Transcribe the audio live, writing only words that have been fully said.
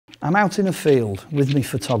I'm out in a field with my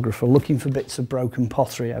photographer looking for bits of broken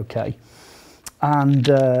pottery, okay? And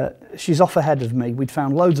she's off ahead of me. We'd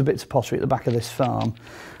found loads of bits of pottery at the back of this farm.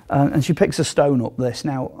 And she picks a stone up this.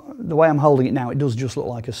 Now, the way I'm holding it now, it does just look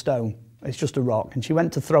like a stone. It's just a rock. And she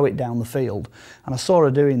went to throw it down the field. And I saw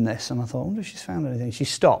her doing this, and I thought, I wonder if she's found anything. She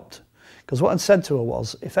stopped. Because what I'd said to her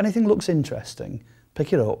was, if anything looks interesting,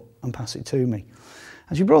 pick it up and pass it to me.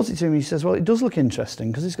 And she brought it to me. She says, well, it does look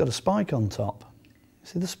interesting because it's got a spike on top.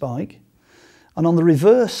 See the spike? And on the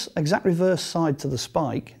reverse, exact reverse side to the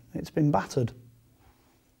spike, it's been battered.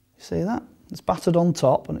 You see that? It's battered on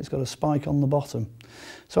top and it's got a spike on the bottom.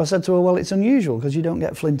 So I said to her, well, it's unusual because you don't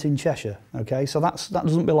get flint in Cheshire, okay? So that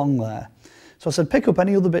doesn't belong there. So I said, pick up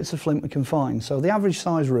any other bits of flint we can find. So the average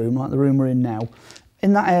size room, like the room we're in now,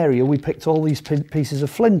 in that area we picked all these pieces of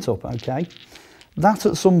flint up, okay? That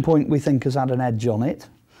at some point we think has had an edge on it.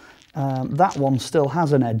 That one still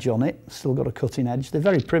has an edge on it, still got a cutting edge. They're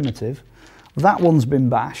very primitive. That one's been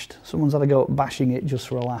bashed. Someone's had a go at bashing it just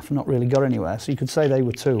for a laugh, not really got anywhere. So you could say they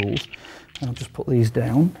were tools. I'll just put these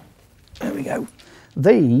down. There we go.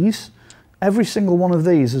 These, every single one of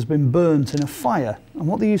these has been burnt in a fire. And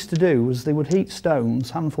what they used to do was they would heat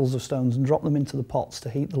stones, handfuls of stones, and drop them into the pots to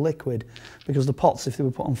heat the liquid, because the pots, if they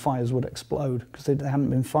were put on fires, would explode because they hadn't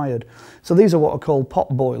been fired. So these are what are called pot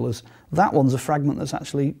boilers. That one's a fragment that's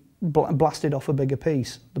actually blasted off a bigger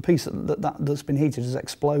piece. The piece that's been heated has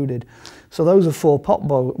exploded. So those are 4 pot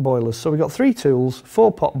boilers. So we've got 3 tools,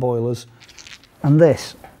 4 pot boilers, and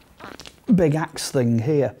this big axe thing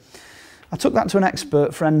here. I took that to an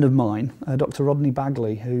expert friend of mine, Dr. Rodney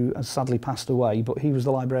Bagley, who has sadly passed away, but he was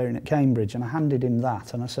the librarian at Cambridge, and I handed him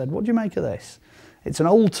that and I said, what do you make of this? It's an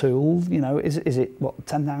old tool, you know, is it what,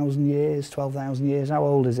 10,000 years, 12,000 years, how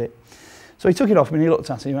old is it? So he took it off me and he looked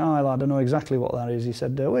at it and he went, oh, lad, I know exactly what that is. He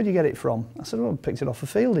said, where did you get it from? I said, well, I picked it off a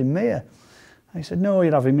field in Mere. And he said, no,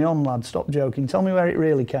 you're having me on, lad, stop joking. Tell me where it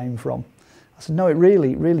really came from. I said, no, it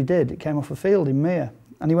really did. It came off a field in Mere.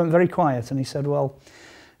 And he went very quiet and he said, well,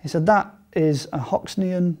 that is a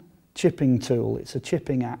Hoxnean chipping tool. It's a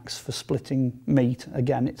chipping axe for splitting meat.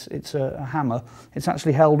 Again, it's a hammer. It's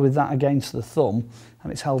actually held with that against the thumb,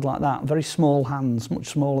 and it's held like that. Very small hands, much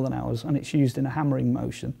smaller than ours, and it's used in a hammering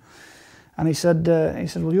motion. And he said,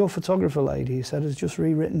 well, your photographer lady, he said, has just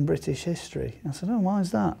rewritten British history. I said, oh, why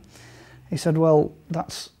is that? He said, well,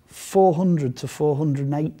 that's 400 to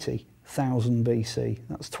 480,000 BC.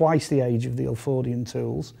 That's twice the age of the Ilfordian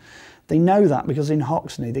tools. They know that because in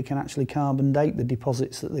Hoxne they can actually carbon date the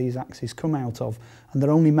deposits that these axes come out of, and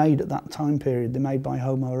they're only made at that time period. They're made by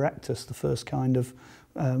Homo erectus, the first kind of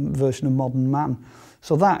version of modern man.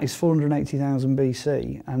 So that is 480,000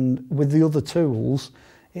 BC, and with the other tools,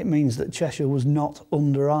 it means that Cheshire was not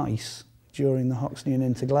under ice during the Hoxnean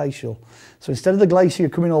interglacial. So instead of the glacier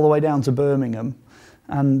coming all the way down to Birmingham,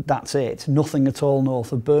 and that's it, nothing at all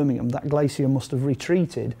north of Birmingham, that glacier must have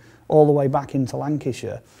retreated all the way back into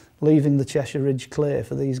Lancashire, leaving the Cheshire Ridge clear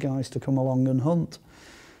for these guys to come along and hunt.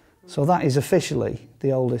 So that is officially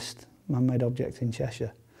the oldest man-made object in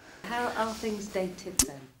Cheshire. How are things dated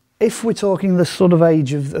then? If we're talking the sort of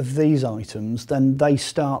age of these items, then they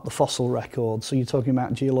start the fossil record. So you're talking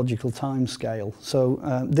about geological time scale. So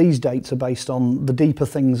these dates are based on the deeper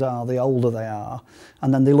things are, the older they are.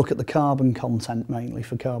 And then they look at the carbon content mainly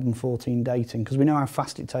for carbon-14 dating, because we know how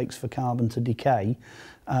fast it takes for carbon to decay.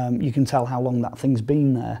 You can tell how long that thing's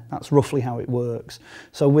been there. That's roughly how it works.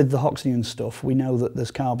 So with the Hoxnean stuff, we know that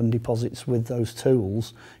there's carbon deposits with those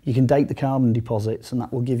tools. You can date the carbon deposits, and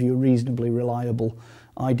that will give you a reasonably reliable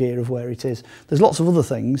idea of where it is. There's lots of other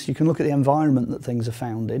things. You can look at the environment that things are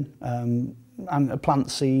found in, and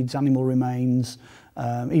plant seeds, animal remains,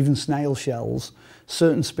 even snail shells.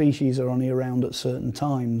 Certain species are only around at certain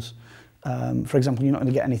times. For example, you're not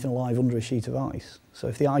going to get anything alive under a sheet of ice. So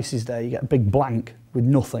if the ice is there, you get a big blank with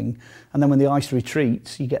nothing. And then when the ice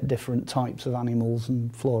retreats, you get different types of animals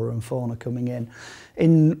and flora and fauna coming in.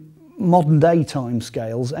 In modern day time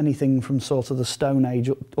scales, anything from sort of the Stone Age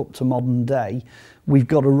up to modern day, we've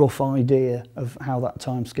got a rough idea of how that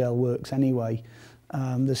time scale works anyway.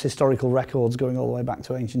 There's historical records going all the way back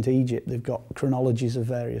to ancient Egypt. They've got chronologies of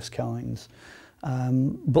various kinds.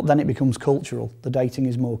 But then it becomes cultural. The dating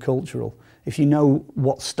is more cultural. If you know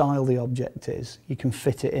what style the object is, you can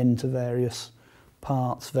fit it into various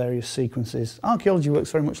parts, various sequences. Archaeology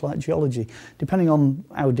works very much like geology. Depending on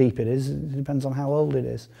how deep it is, it depends on how old it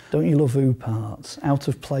is. Don't you love Ooparts? Out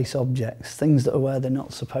of place objects, things that are where they're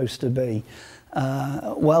not supposed to be.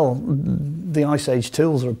 Well, the Ice Age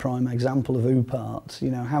tools are a prime example of Ooparts.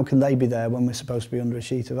 You know, how can they be there when we're supposed to be under a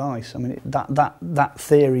sheet of ice? I mean, that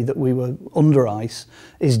theory that we were under ice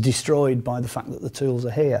is destroyed by the fact that the tools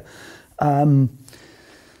are here.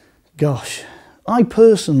 Gosh, I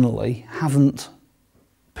personally haven't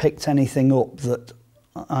picked anything up that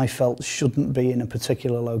I felt shouldn't be in a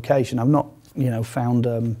particular location. I've not, found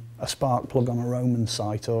a spark plug on a Roman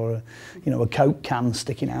site, or a Coke can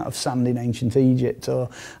sticking out of sand in ancient Egypt, or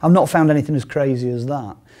I've not found anything as crazy as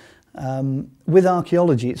that. With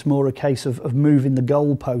archaeology, it's more a case of moving the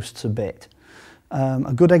goalposts a bit.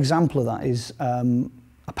 A good example of that is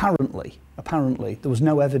apparently there was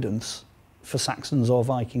no evidence for Saxons or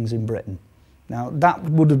Vikings in Britain. Now, that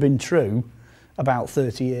would have been true about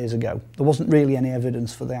 30 years ago. There wasn't really any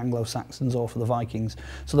evidence for the Anglo-Saxons or for the Vikings.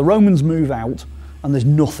 So the Romans move out and there's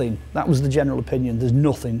nothing. That was the general opinion. There's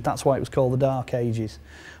nothing. That's why it was called the Dark Ages.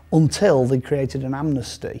 Until they created an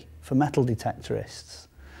amnesty for metal detectorists.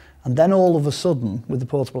 And then all of a sudden, with the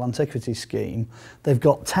Portable Antiquities Scheme, they've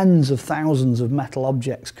got tens of thousands of metal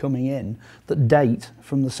objects coming in that date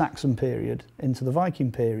from the Saxon period into the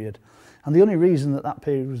Viking period. And the only reason that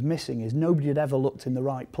period was missing is nobody had ever looked in the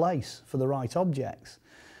right place for the right objects.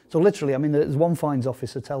 So literally, I mean, there's one finds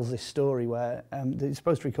officer tells this story where it's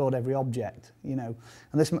supposed to record every object, and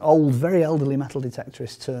this old, very elderly metal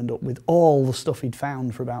detectorist turned up with all the stuff he'd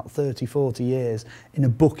found for about 30, 40 years in a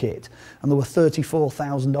bucket, and there were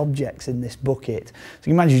 34,000 objects in this bucket. So you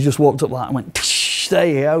can imagine you just walked up like that and went, psh, there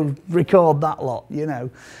you go, record that lot,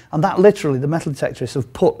 And that literally, the metal detectorists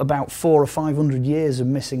have put about 400 or 500 years of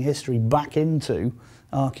missing history back into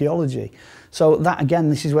archaeology. So that, again,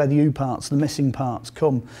 this is where the Ooparts, the missing parts,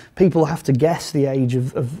 come. People have to guess the age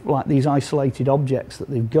of like these isolated objects that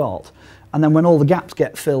they've got, and then when all the gaps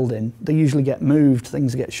get filled in, they usually get moved,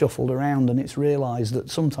 things get shuffled around, and it's realised that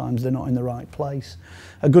sometimes they're not in the right place.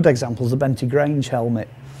 A good example is the Benty Grange helmet,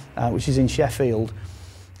 which is in Sheffield.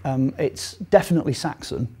 It's definitely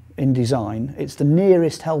Saxon in design. It's the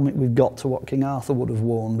nearest helmet we've got to what King Arthur would have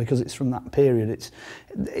worn because it's from that period.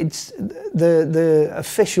 The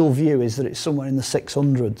official view is that it's somewhere in the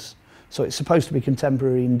 600s. So it's supposed to be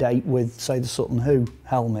contemporary in date with, say, the Sutton Hoo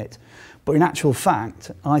helmet. But in actual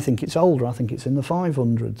fact, I think it's older. I think it's in the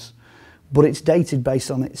 500s. But it's dated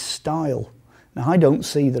based on its style. Now, I don't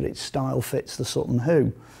see that its style fits the Sutton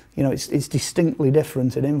Hoo. It's distinctly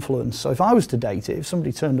different in influence. So if I was to date it, if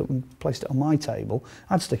somebody turned up and placed it on my table,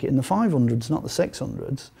 I'd stick it in the 500s, not the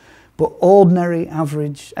 600s. But ordinary,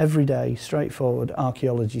 average, everyday, straightforward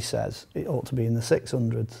archaeology says it ought to be in the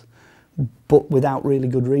 600s, but without really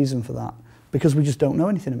good reason for that, because we just don't know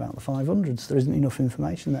anything about the 500s. There isn't enough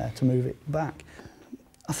information there to move it back.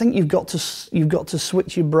 I think you've got to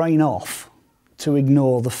switch your brain off to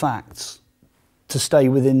ignore the facts, to stay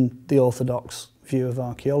within the orthodox view of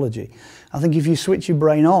archaeology. I think if you switch your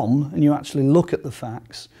brain on and you actually look at the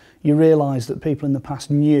facts, you realise that people in the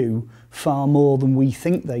past knew far more than we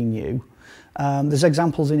think they knew. There's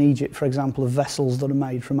examples in Egypt, for example, of vessels that are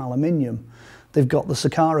made from aluminium. They've got the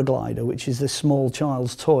Sacara glider, which is this small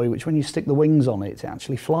child's toy, which when you stick the wings on it, it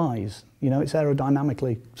actually flies. It's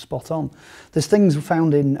aerodynamically spot on. There's things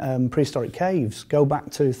found in prehistoric caves, go back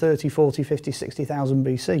to 30, 40, 50, 60,000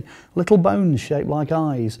 BC. Little bones shaped like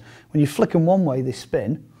eyes. When you flick them one way, they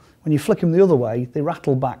spin. When you flick them the other way, they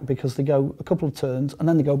rattle back because they go a couple of turns and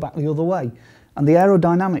then they go back the other way. And the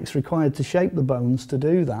aerodynamics required to shape the bones to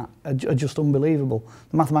do that are just unbelievable.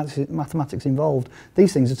 The mathematics involved,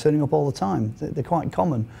 these things are turning up all the time. They're quite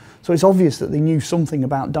common. So it's obvious that they knew something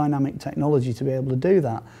about dynamic technology to be able to do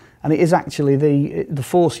that. And it is actually the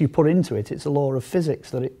force you put into it, it's a law of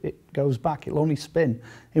physics that it goes back, it'll only spin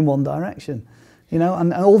in one direction.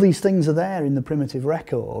 And all these things are there in the primitive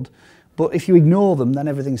record, but if you ignore them, then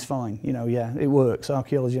everything's fine. Yeah, it works,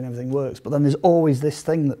 archaeology and everything works, but then there's always this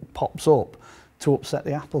thing that pops up to upset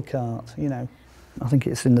the apple cart, I think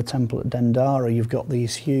it's in the temple at Dendara, you've got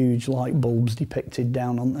these huge light bulbs depicted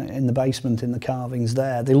down in the basement in the carvings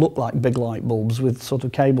there. They look like big light bulbs with sort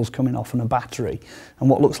of cables coming off and a battery and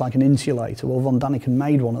what looks like an insulator. Well, von Daniken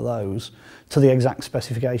made one of those to the exact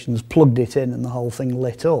specifications, plugged it in and the whole thing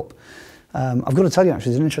lit up. I've got to tell you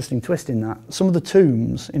actually, there's an interesting twist in that. Some of the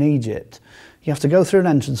tombs in Egypt, you have to go through an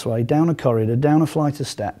entranceway, down a corridor, down a flight of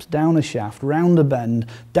steps, down a shaft, round a bend,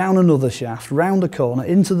 down another shaft, round a corner,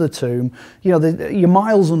 into the tomb. You're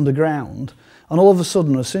miles underground, and all of a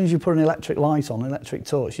sudden, as soon as you put an electric light on, an electric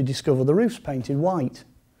torch, you discover the roof's painted white.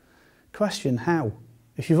 Question, how?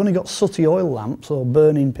 If you've only got sooty oil lamps or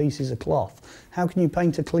burning pieces of cloth, how can you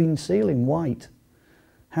paint a clean ceiling white?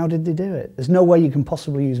 How did they do it? There's no way you can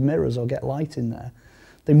possibly use mirrors or get light in there.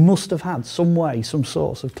 They must have had some way, some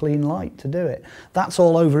source of clean light to do it. That's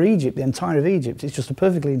all over Egypt, the entire of Egypt. It's just a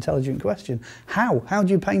perfectly intelligent question. How? How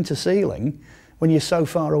do you paint a ceiling when you're so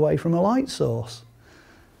far away from a light source?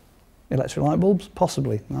 Electric light bulbs?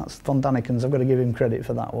 Possibly. That's von Daniken's. I've got to give him credit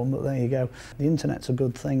for that one, but there you go. The internet's a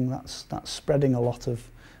good thing. That's spreading a lot of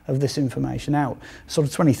this information out. Sort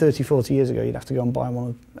of 20, 30, 40 years ago, you'd have to go and buy one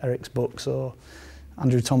of Eric's books or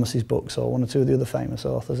Andrew Thomas's books or one or two of the other famous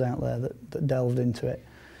authors out there that delved into it.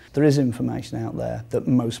 There is information out there that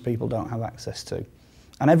most people don't have access to.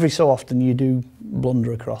 And every so often you do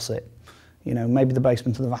blunder across it. You know, maybe the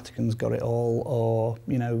basement of the Vatican's got it all, or,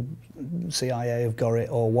 you know, CIA have got it,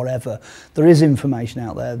 or whatever. There is information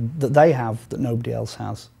out there that they have that nobody else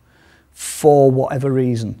has, for whatever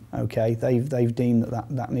reason, okay? They've deemed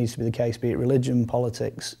that needs to be the case, be it religion,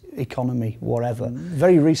 politics, economy, whatever.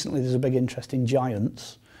 Very recently there's a big interest in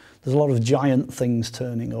giants. There's a lot of giant things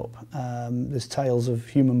turning up. There's tales of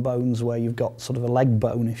human bones where you've got sort of a leg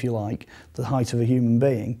bone, if you like, the height of a human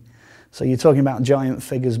being. So you're talking about giant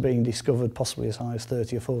figures being discovered possibly as high as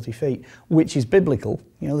 30 or 40 feet, which is biblical.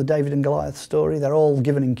 You know, the David and Goliath story, they're all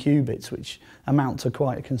given in cubits, which amount to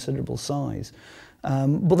quite a considerable size.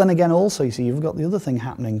 But then again also, you see, you've got the other thing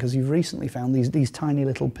happening, because you've recently found these tiny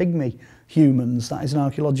little pygmy humans. That is an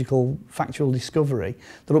archaeological factual discovery,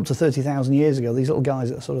 that up to 30,000 years ago, these little guys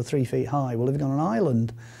that are sort of 3 feet high were living on an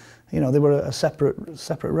island. You know, they were a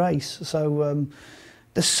separate race. So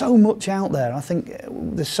there's so much out there. I think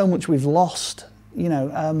there's so much we've lost. You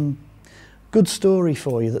know, good story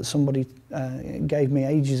for you that somebody gave me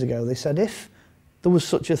ages ago. They said if there was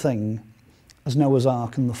such a thing as Noah's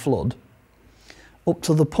Ark and the flood, up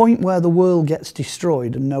to the point where the world gets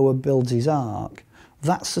destroyed and Noah builds his ark,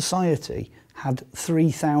 that society had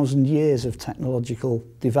 3,000 years of technological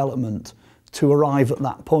development to arrive at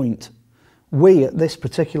that point. We, at this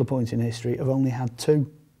particular point in history, have only had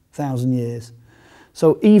 2,000 years.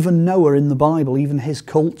 So even Noah in the Bible, even his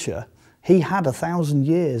culture, he had 1,000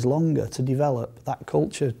 years longer to develop. That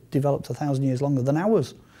culture developed 1,000 years longer than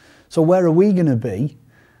ours. So where are we going to be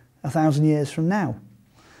 1,000 years from now?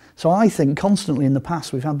 So I think constantly in the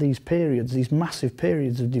past we've had these periods, these massive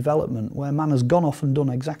periods of development where man has gone off and done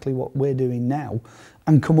exactly what we're doing now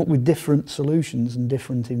and come up with different solutions and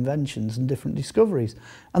different inventions and different discoveries.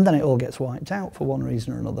 And then it all gets wiped out for one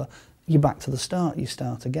reason or another. You're back to the start, you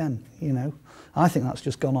start again, you know. I think that's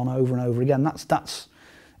just gone on over and over again. That's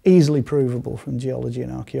easily provable from geology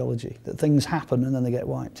and archaeology, that things happen and then they get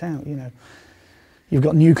wiped out, you know. You've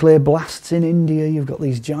got nuclear blasts in India, you've got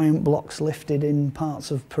these giant blocks lifted in parts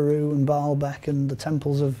of Peru and Baalbek and the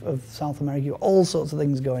temples of South America, all sorts of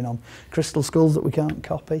things going on. Crystal skulls that we can't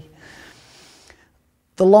copy.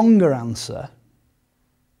 The longer answer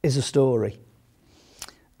is a story.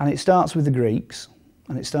 And it starts with the Greeks,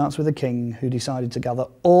 and it starts with a king who decided to gather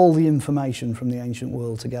all the information from the ancient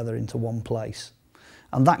world together into one place.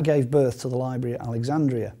 And that gave birth to the library at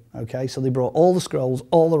Alexandria. Okay, so they brought all the scrolls,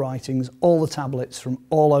 all the writings, all the tablets from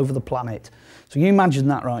all over the planet. So you imagine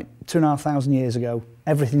that, right, 2,500 years ago,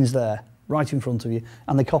 everything's there, right in front of you,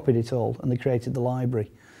 and they copied it all, and they created the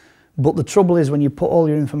library. But the trouble is, when you put all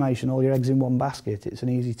your information, all your eggs in one basket, it's an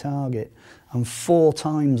easy target. And 4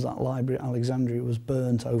 times that library at Alexandria was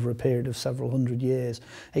burnt over a period of several hundred years.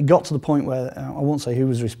 It got to the point where, I won't say who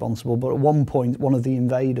was responsible, but at one point, one of the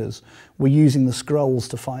invaders were using the scrolls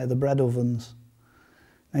to fire the bread ovens.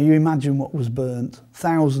 Now you imagine what was burnt.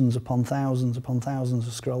 Thousands upon thousands upon thousands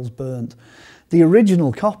of scrolls burnt. The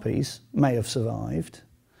original copies may have survived,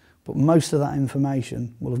 but most of that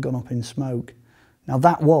information will have gone up in smoke. Now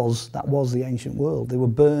that was the ancient world. They were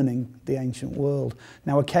burning the ancient world.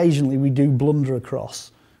 Now occasionally we do blunder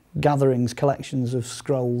across gatherings, collections of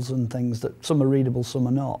scrolls and things that some are readable, some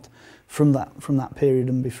are not, from that period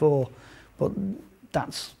and before. But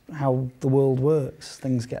that's how the world works.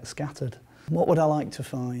 Things get scattered. What would I like to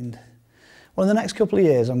find? Well, in the next couple of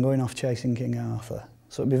years I'm going off chasing King Arthur.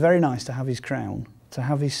 So it'd be very nice to have his crown, to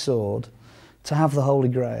have his sword, to have the Holy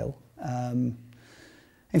Grail.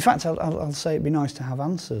 In fact, I'll say it'd be nice to have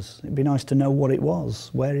answers. It'd be nice to know what it was,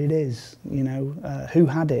 where it is, you know, who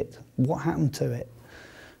had it, what happened to it.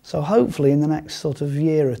 So hopefully in the next sort of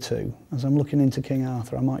year or two, as I'm looking into King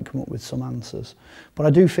Arthur, I might come up with some answers. But I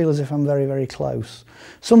do feel as if I'm very, very close.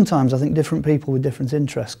 Sometimes I think different people with different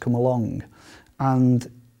interests come along, and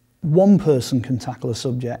one person can tackle a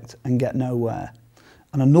subject and get nowhere,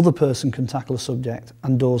 and another person can tackle a subject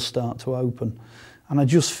and doors start to open. And I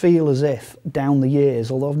just feel as if down the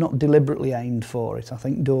years, although I've not deliberately aimed for it, I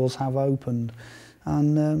think doors have opened.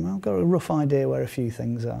 And I've got a rough idea where a few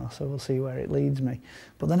things are, so we'll see where it leads me.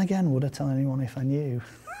 But then again, would I tell anyone if I knew?